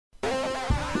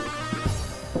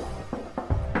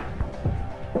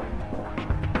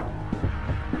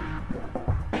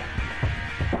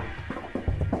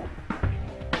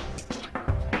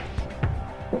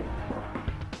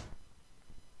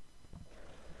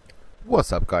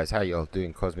What's up, guys? How y'all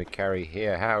doing? Cosmic Carrie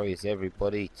here. How is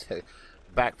everybody?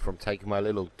 Back from taking my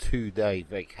little 2-day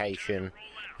vacation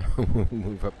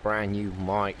with a brand new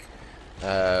mic.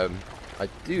 I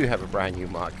do have a brand new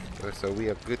mic, so we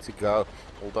are good to go.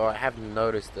 Although I have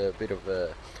noticed a bit of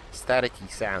a staticky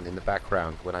sound in the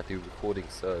background when I do recording,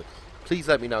 so please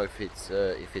let me know if it's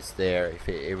there, if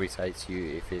it irritates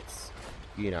you, if it's,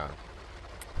 you know.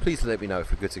 Please let me know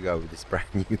if we're good to go with this brand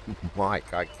new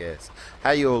mic, I guess. How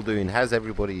you all doing? How's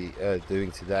everybody doing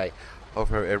today?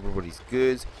 Hope everybody's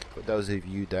good. For those of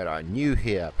you that are new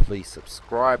here, please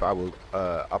subscribe. I will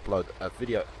upload a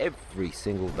video every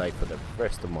single day for the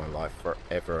rest of my life,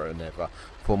 forever and ever.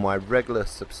 For my regular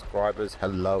subscribers,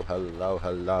 hello, hello,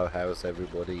 hello. How's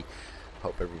everybody?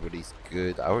 Hope everybody's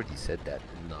good. I already said that,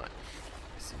 didn't I?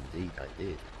 Yes, indeed, I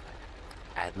did.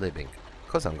 Ad-libbing.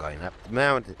 Because I'm going up the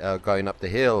mountain, going up the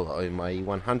hill in my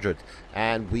E100,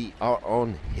 and we are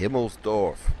on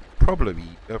Himmlesdorf.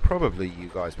 Probably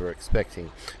you guys were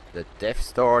expecting the Death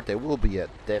Star. There will be a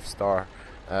Death Star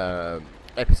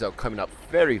episode coming up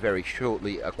very, very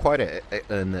shortly. Quite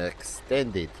an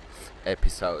extended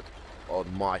episode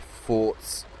on my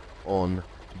thoughts on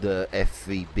the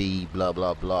FVB blah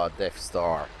blah blah Death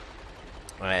Star.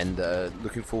 And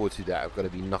looking forward to that. I'm going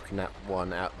to be knocking that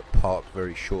one out the park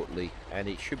very shortly, and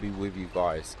it should be with you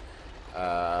guys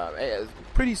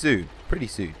pretty soon.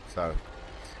 So,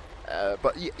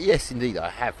 but yes, indeed,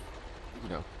 I have.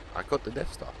 I got the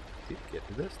Death Star. I did get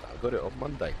the Death Star. I got it on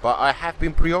Monday, but I have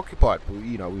been preoccupied,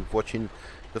 with watching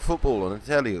the football on the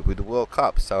telly with the World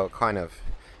Cup. So I kind of,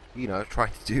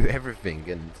 trying to do everything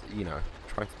and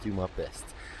trying to do my best,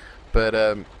 but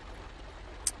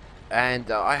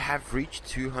and I have reached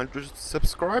 200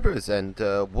 subscribers, and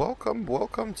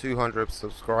welcome 200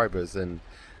 subscribers, and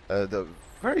the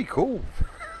very cool.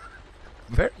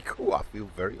 Very cool. I feel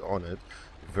very honored,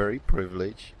 very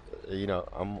privileged.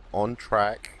 I'm on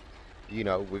track,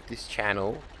 with this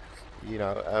channel.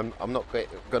 I'm not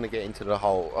gonna get into the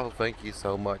whole, oh, thank you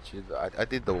so much. I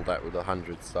did all that with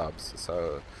 100 subs,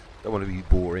 so don't want to be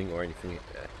boring or anything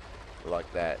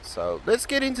like that. So let's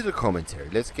get into the commentary.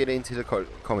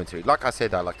 Commentary. Like I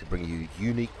said, I like to bring you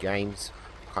unique games,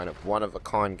 kind of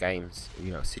one-of-a-kind games,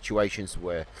 situations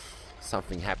where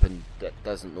something happened that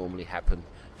doesn't normally happen.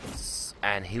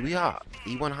 And here we are,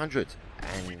 E100,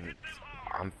 and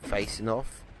I'm facing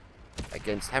off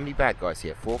against how many bad guys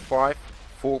here? 4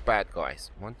 bad guys.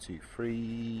 1 2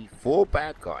 3 4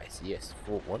 bad guys. Yes,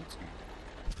 4 1 2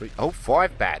 3. Oh,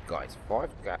 5 bad guys. 5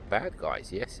 bad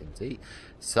guys. Yes, indeed.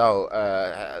 So,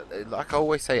 like I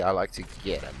always say, I like to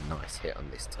get a nice hit on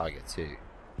this Tiger too.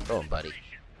 Go on, buddy.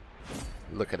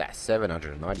 Look at that,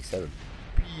 797.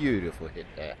 Beautiful hit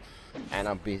there. And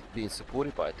I'm being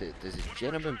supported by there's a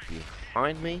gentleman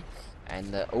behind me,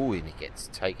 and and he gets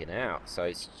taken out. So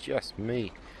it's just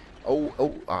me.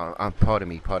 Pardon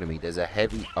me. There's a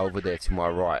heavy over there to my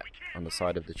right on the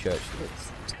side of the church.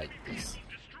 Let's take this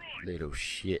little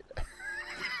shit.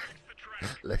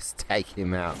 Let's take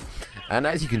him out. And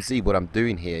as you can see, what I'm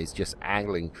doing here is just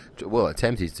angling, well,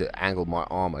 attempting to angle my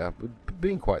armor. I've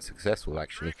been quite successful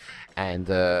actually, and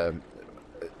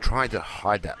trying to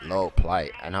hide that low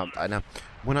plate. And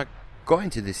when I got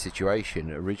into this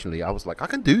situation originally, I was like, I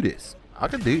can do this. I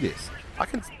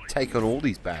can take on all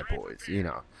these bad boys,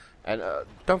 And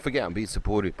don't forget, I'm being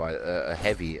supported by a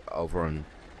heavy over on,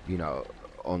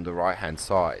 on the right hand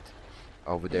side,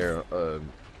 over there.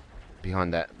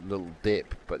 Behind that little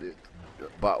dip, but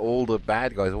all the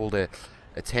bad guys, all their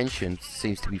attention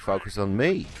seems to be focused on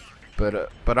me. But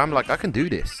I'm like, I can do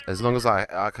this as long as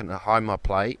I can hide my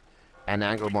plate and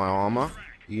angle my armor.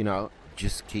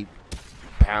 Just keep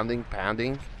pounding.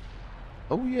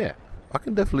 Oh yeah, I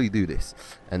can definitely do this.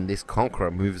 And this Conqueror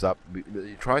moves up,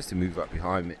 it tries to move up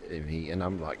behind me, and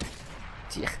I'm like,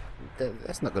 yeah.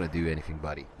 That's not gonna do anything,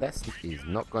 buddy. That is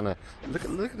not gonna.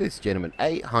 Look at this gentleman,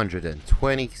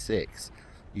 826.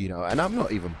 And I'm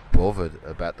not even bothered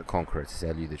about the Conqueror, to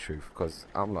tell you the truth, because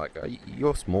I'm like,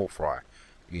 you're small fry.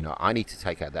 I need to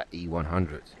take out that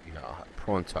E100.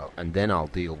 Pronto, and then I'll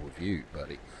deal with you,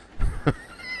 buddy.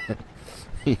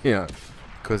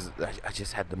 Because I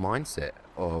just had the mindset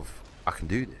of I can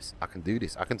do this. I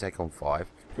can take on 5.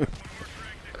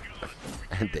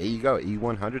 And there you go,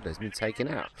 E100 has been taken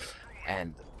out.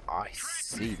 And I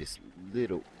see this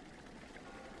little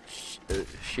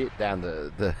shit down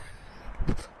the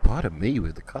pardon me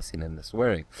with the cussing and the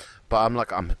swearing, but I'm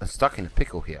like, I'm stuck in a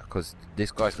pickle here, because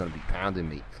this guy's going to be pounding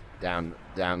me down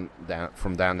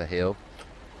from down the hill,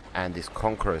 and this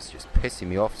Conqueror is just pissing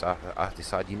me off. So I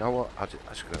decide, you know what, I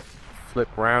just gotta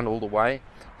flip around all the way.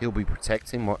 He'll be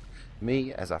protecting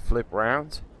me as I flip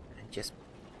round, and just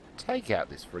take out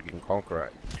this friggin'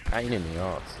 Conqueror. Pain in the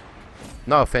arse.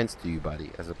 No offense to you,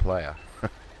 buddy, as a player.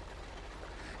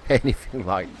 Anything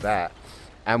like that.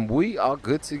 And we are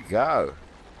good to go.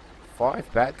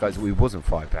 5 bad guys. Well, it wasn't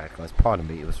 5 bad guys, pardon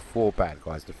me. It was 4 bad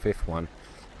guys. The 5th one,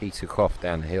 he took off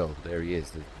down the hill. There he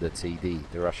is, the TD,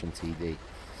 the Russian TD.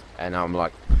 And I'm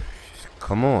like,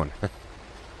 come on.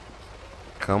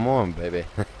 Come on, baby.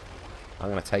 I'm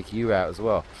going to take you out as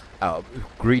well.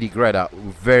 Greedy Greta,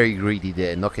 very greedy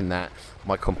there, knocking that.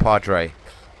 My compadre,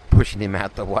 pushing him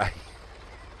out the way.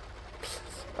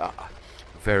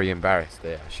 Very embarrassed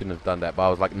there. I shouldn't have done that, but I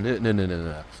was like,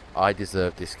 no. I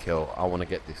deserve this kill. I want to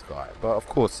get this guy. But of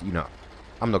course, you know,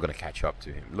 I'm not going to catch up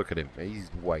to him. Look at him. He's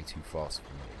way too fast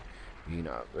for me. You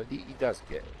know, but he does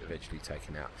get eventually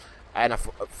taken out. And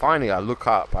finally, I look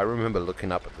up. I remember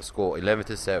looking up at the score,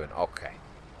 11-7. Okay,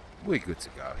 we're good to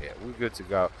go here. We're good to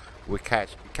go. We're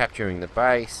capturing the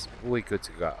base. We're good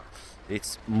to go.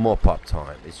 It's mop up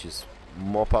time. It's just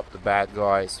mop up the bad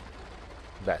guys.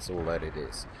 That's all that it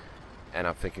is. And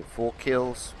I'm thinking 4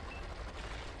 kills.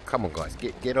 Come on, guys,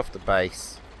 get off the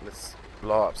base. Let's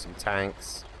blow up some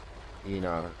tanks. You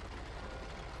know,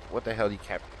 what the hell are you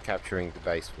capturing the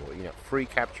base for? You know, 3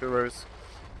 capturers.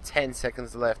 10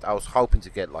 seconds left. I was hoping to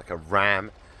get like a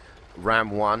ram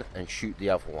one and shoot the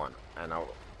other one, and I'm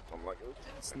like, oh,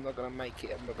 it's not gonna make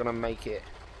it. I'm not gonna make it.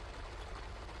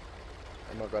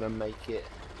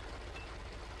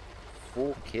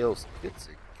 4 kills, good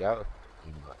to go.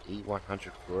 In my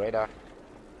E100 Greta.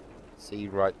 See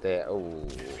right there. Oh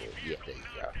yeah, there you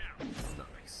go.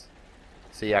 Nice.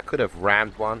 See, I could have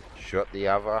rammed one, shot the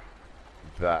other,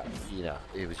 but you know,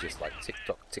 it was just like tick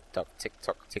tock, tick tock, tick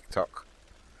tock, tick tock.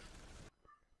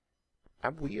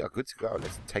 And we are good to go.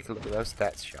 Let's take a look at those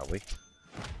stats, shall we?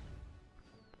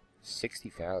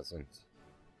 60,000.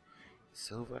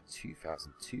 Silver,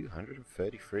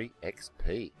 2,233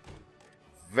 XP.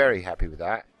 Very happy with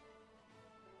that.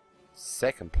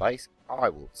 2nd place, I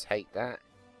will take that.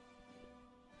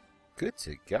 Good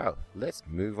to go. Let's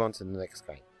move on to the next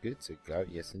game. Good to go,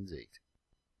 yes indeed.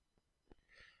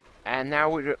 And now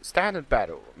we're at standard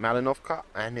battle, Malinovka,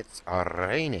 and it's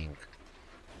raining.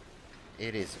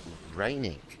 It is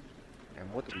raining.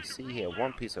 And what do we see here?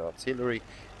 1 piece of artillery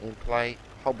in play,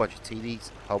 whole bunch of TDs,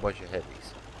 whole bunch of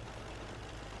heavies.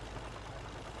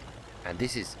 And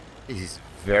this is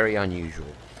very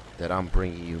unusual that I'm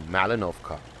bringing you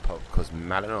Malinovka, because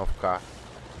Malinovka,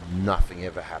 nothing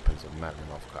ever happens on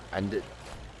Malinovka. And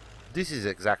this is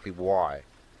exactly why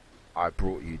I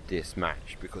brought you this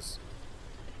match, because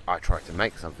I tried to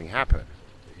make something happen,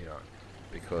 you know,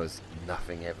 because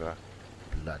nothing ever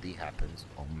bloody happens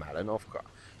on Malinovka.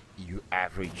 You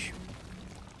average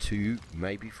 2,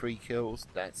 maybe 3 kills,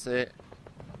 that's it.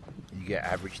 You get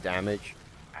average damage,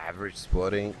 average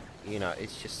spotting, you know,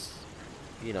 it's just,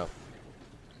 you know,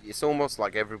 it's almost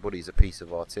like everybody's a piece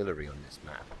of artillery on this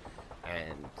map,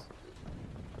 and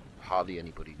hardly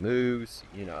anybody moves,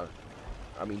 you know.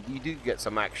 I mean, you do get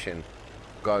some action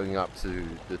going up to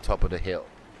the top of the hill,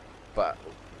 but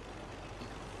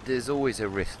there's always a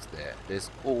risk there. There's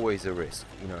always a risk,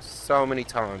 you know. So many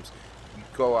times you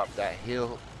go up that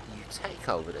hill, you take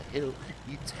over the hill,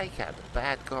 you take out the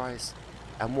bad guys,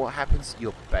 and what happens?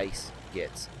 Your base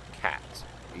gets capped,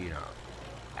 you know.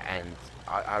 And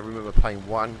I remember playing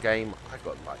one game, I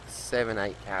got like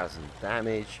 7,000-8,000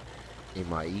 damage in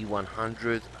my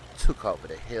E100, took over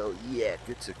the hill, yeah,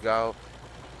 good to go,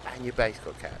 and your base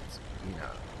got capped, you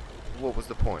know. What was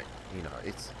the point? You know,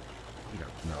 it's, you know,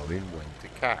 knowing when to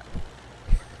cap.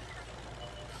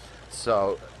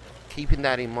 So, keeping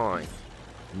that in mind,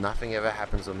 nothing ever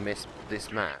happens on this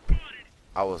map.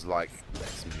 I was like,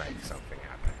 let's make something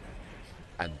happen,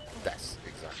 and that's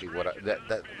exactly what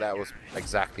that was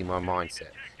exactly my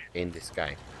mindset in this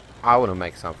game. I want to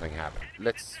make something happen.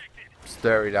 Let's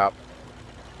stir it up.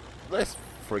 Let's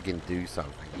friggin' do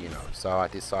something, you know. So I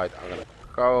decided I'm gonna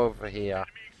go over here,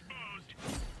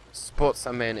 spot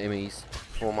some enemies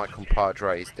for my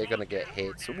compadres. They're gonna get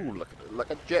hits. Ooh, look at it,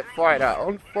 like a jet fighter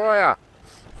on fire.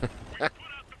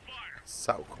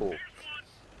 So cool.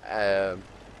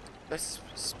 Let's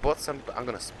spot some. I'm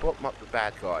gonna spot up the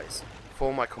bad guys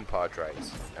for my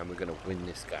compadres, and we're gonna win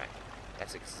this game.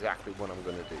 That's exactly what I'm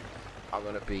gonna do. I'm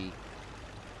gonna be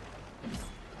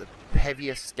the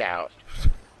heaviest scout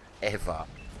ever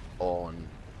on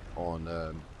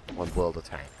World of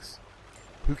Tanks.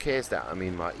 Who cares that? I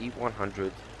mean, my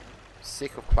E100,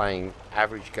 sick of playing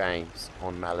average games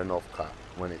on Malinovka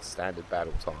when it's standard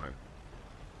battle time.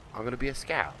 I'm gonna be a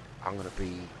scout. I'm gonna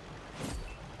be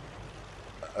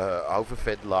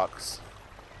overfed Lux,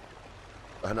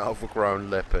 an overgrown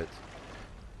leopard,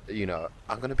 You know,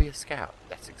 I'm going to be a scout.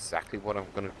 That's exactly what I'm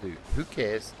going to do. Who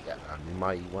cares that I'm in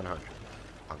my E100?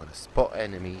 I'm going to spot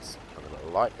enemies, I'm going to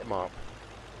light them up,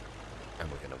 and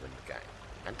we're going to win the game.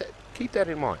 And keep that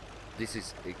in mind. This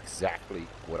is exactly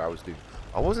what I was doing.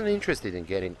 I wasn't interested in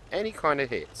getting any kind of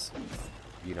hits.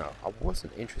 You know, I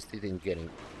wasn't interested in getting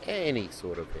any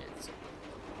sort of hits.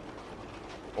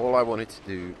 All I wanted to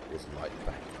do was light the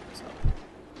bad guys up.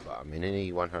 But I'm in an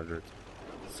E100,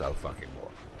 so fucking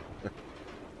what?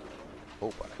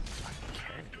 Oh, but I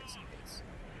can get some hits.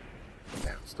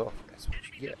 Bounced off, that's what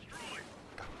you get.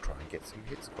 Don't try and get some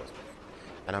hits, Cosmic.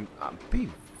 And I'm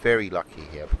being very lucky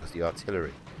here because the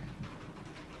artillery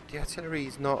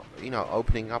is not, you know,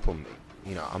 opening up on me.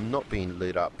 You know, I'm not being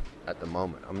lit up at the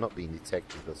moment. I'm not being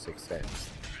detected or sixth sense.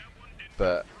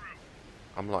 But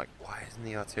I'm like, why isn't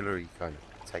the artillery kind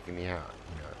of taking me out?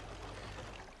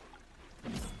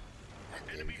 You know. And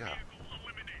there we go.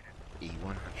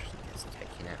 E100 gets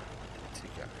taken out. To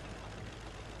go.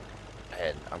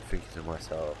 And I'm thinking to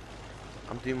myself,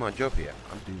 I'm doing my job here.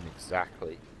 I'm doing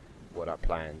exactly what I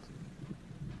planned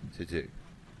to do.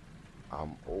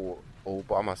 I'm all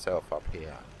by myself up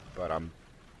here, but I'm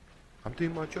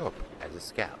doing my job as a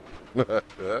scout.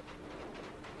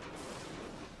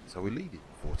 So we lead it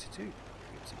 42. Good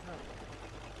to go.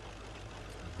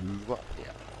 Move up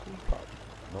here. Creep up.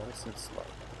 Nice and slow.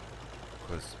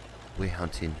 Because we're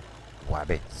hunting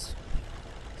wabbits.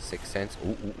 Sixth sense. Ooh,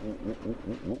 ooh, ooh, ooh,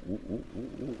 ooh, ooh, ooh, ooh,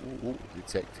 ooh, ooh, ooh.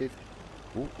 Detected.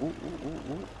 Ooh, ooh, ooh,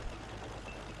 ooh, ooh.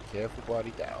 Careful,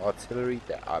 buddy. That artillery,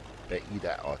 I bet you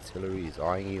that artillery is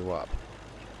eyeing you up.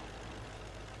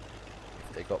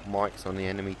 If they got mics on the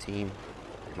enemy team,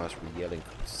 they must be yelling,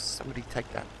 somebody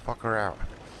take that fucker out.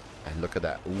 And look at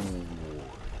that. Ooh.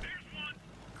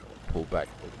 Pull back.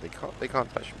 They can't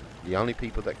touch me. The only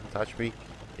people that can touch me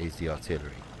is the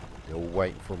artillery. They're all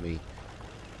waiting for me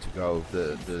to go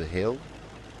the hill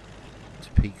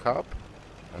to peek up.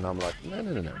 And I'm like,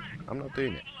 no. I'm not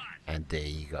doing it. And there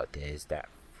you go. There's that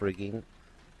frigging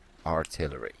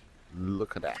artillery.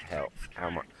 Look at that health.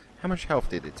 How much health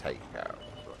did it take out?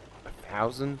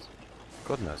 1,000?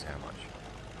 God knows how much.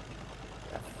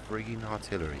 That frigging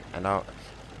artillery.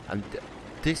 And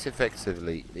this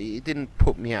effectively, it didn't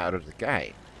put me out of the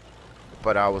game.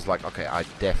 But I was like, okay, I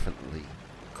definitely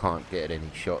can't get any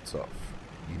shots off.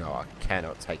 You know, I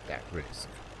cannot take that risk.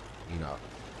 You know,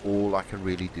 all I can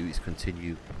really do is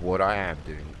continue what I am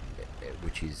doing,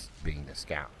 which is being a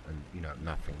scout, and you know,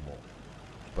 nothing more.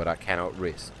 But I cannot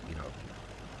risk, you know,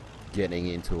 getting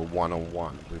into a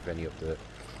one-on-one with any of the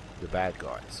bad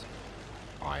guys.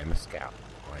 I am a scout.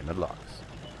 I am a Lux.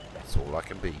 That's all I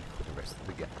can be for the rest of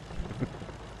the game.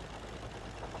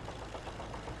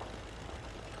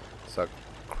 So,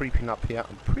 creeping up here,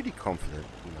 I'm pretty confident,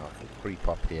 you know, I can creep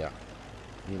up here.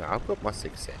 You know, I've got my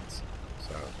sixth sense,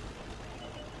 so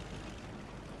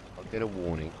I'll get a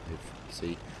warning if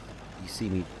you see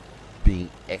me being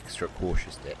extra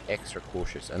cautious there, extra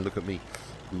cautious. And look at me,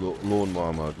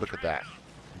 lawnmower mode. Look at that,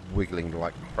 wiggling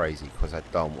like crazy because I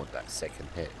don't want that second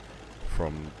hit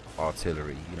from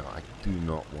artillery. You know, I do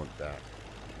not want that.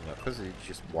 You know, because it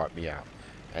just wiped me out.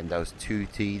 And those 2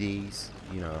 TDs,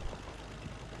 you know,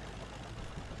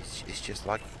 it's just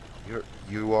like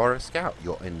you are a scout.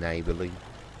 You're enabling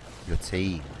your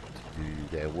team to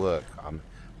do their work.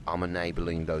 I'm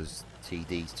enabling those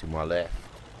TDs to my left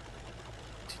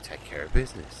to take care of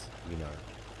business, you know.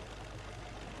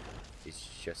 It's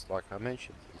just like I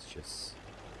mentioned, it's just,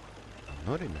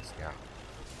 I'm not in a scout.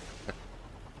 But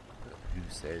who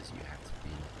says you have to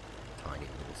be a tiny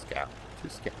little scout to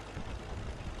scout?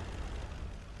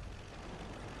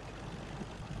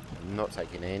 I'm not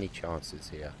taking any chances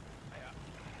here.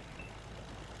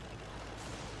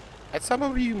 And some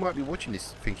of you might be watching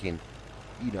this thinking,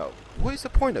 you know, what is the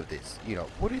point of this? You know,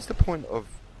 what is the point of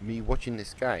me watching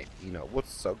this game? You know,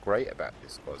 what's so great about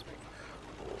this, Cosmic?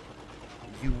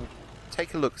 You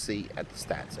take a look-see at the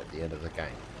stats at the end of the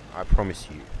game. I promise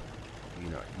you, you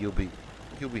know, you'll be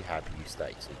happy you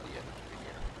stayed till the end of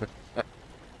the video.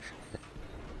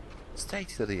 Stay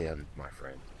till the end, my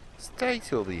friend. Stay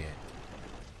till the end.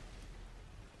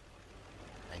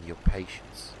 And your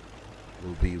patience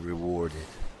will be rewarded.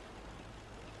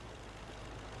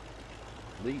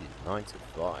 Leading 9 to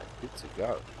 5, good to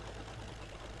go.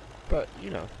 But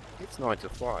you know, it's 9 to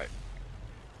 5.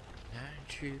 9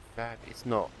 to 5. It's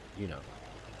not, you know,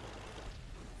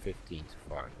 15 to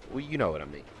 5. Well, you know what I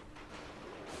mean.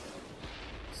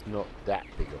 It's not that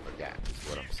big of a gap, is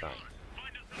what I'm saying.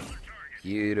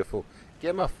 Beautiful.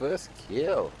 Get my first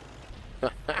kill.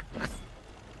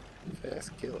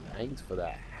 First kill. Aimed for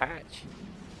that hatch,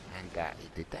 and that he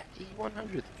did that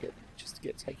E100 just to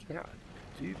get taken out.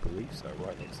 do believe so,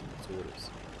 right next to the tortoise.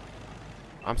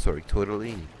 I'm sorry,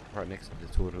 tortellini, right next to the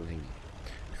tortellini.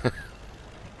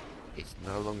 It's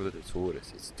no longer the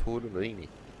tortoise, it's tortellini.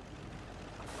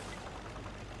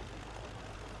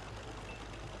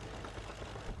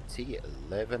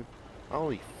 T11,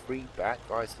 only 3 bad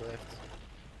guys left.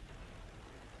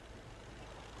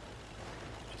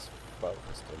 Just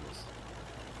focused on this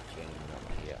gentleman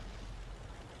up here.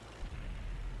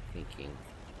 Thinking,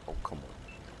 oh come on,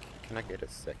 can I get a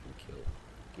second kill?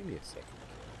 Give me a second kill.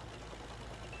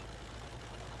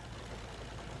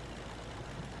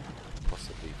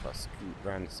 Possibly if I scoot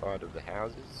around the side of the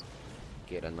houses,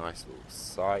 get a nice little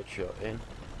side shot in.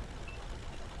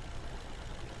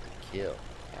 The kill,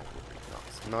 that would be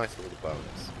nice. Nice little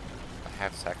bonus. I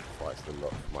have sacrificed a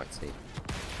lot for my team.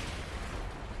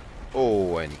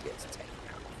 Oh, and he gets taken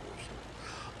out, unfortunately.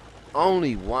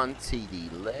 Only 1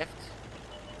 TD left.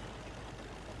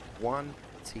 1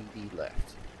 TD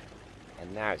left.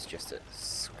 And now it's just a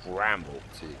scramble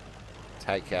to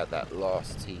take out that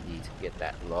last TD to get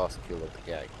that last kill of the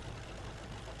game.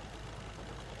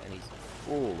 And he's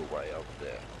all the way over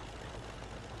there.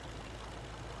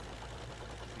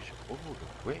 He's all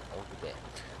the way over there.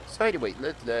 So anyway,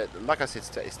 like I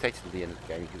said, it's stated at the end of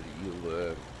the game.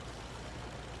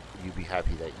 You'll be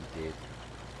happy that you did.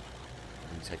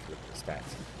 And take a look at the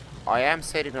stats. I am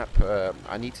setting up.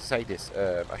 I need to say this.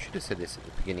 I should have said this at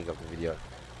the beginning of the video.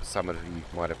 Some of you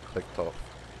might have clicked off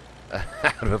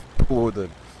out of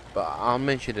boredom, but I'll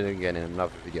mention it again in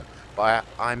another video. But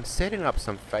I'm setting up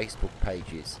some Facebook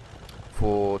pages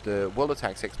for the World of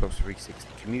Tanks Xbox 360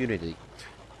 community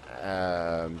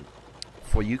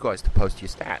for you guys to post your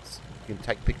stats. You can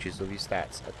take pictures of your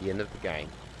stats at the end of the game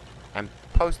and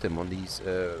post them on these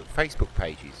Facebook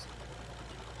pages.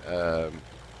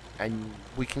 And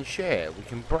we can share, we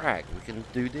can brag, we can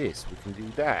do this, we can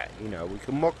do that, you know, we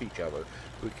can mock each other,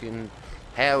 we can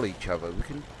hail each other, we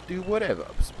can do whatever.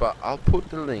 But I'll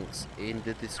put the links in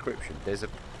the description. There's a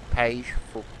page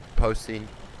for posting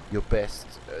your best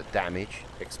damage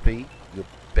XP, your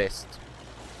best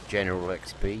general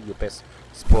XP, your best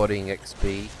spotting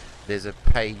XP. There's a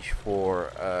page for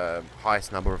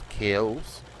highest number of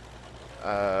kills.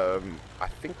 I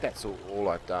think that's all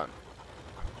I've done.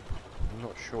 I'm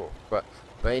not sure, but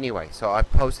anyway, so I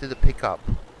posted a pickup,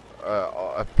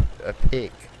 a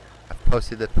pic. I've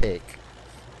posted a pic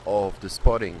of the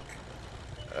spotting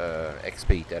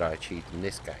XP that I achieved in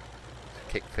this game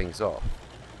to kick things off.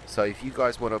 So if you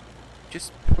guys want to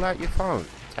just pull out your phone,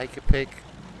 take a pic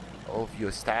of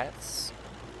your stats,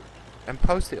 and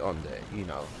post it on there. You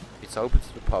know, it's open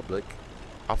to the public.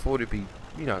 I thought it'd be,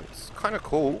 you know, it's kind of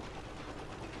cool.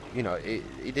 You know,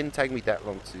 it didn't take me that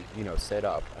long to, you know, set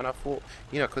up. And I thought,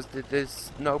 you know, because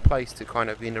there's no place to kind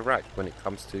of interact when it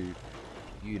comes to,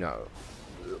 you know,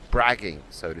 bragging,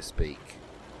 so to speak,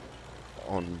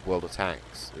 on World of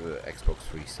Tanks, Xbox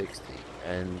 360.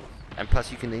 And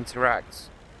plus you can interact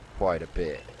quite a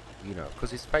bit, you know,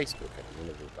 because it's Facebook at the end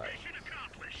of the day.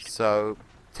 So,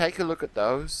 take a look at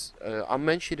those. I'll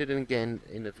mention it again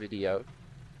in the video.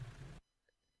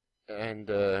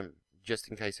 And, just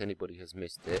in case anybody has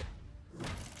missed it.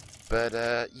 But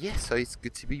yeah, so it's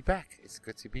good to be back. It's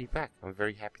good to be back. I'm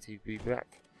very happy to be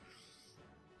back.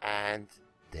 And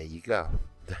there you go.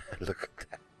 Look at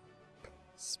that.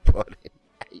 Spotting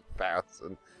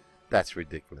 8,000. That's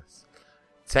ridiculous.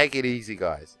 Take it easy,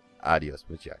 guys. Adios,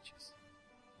 muchachos.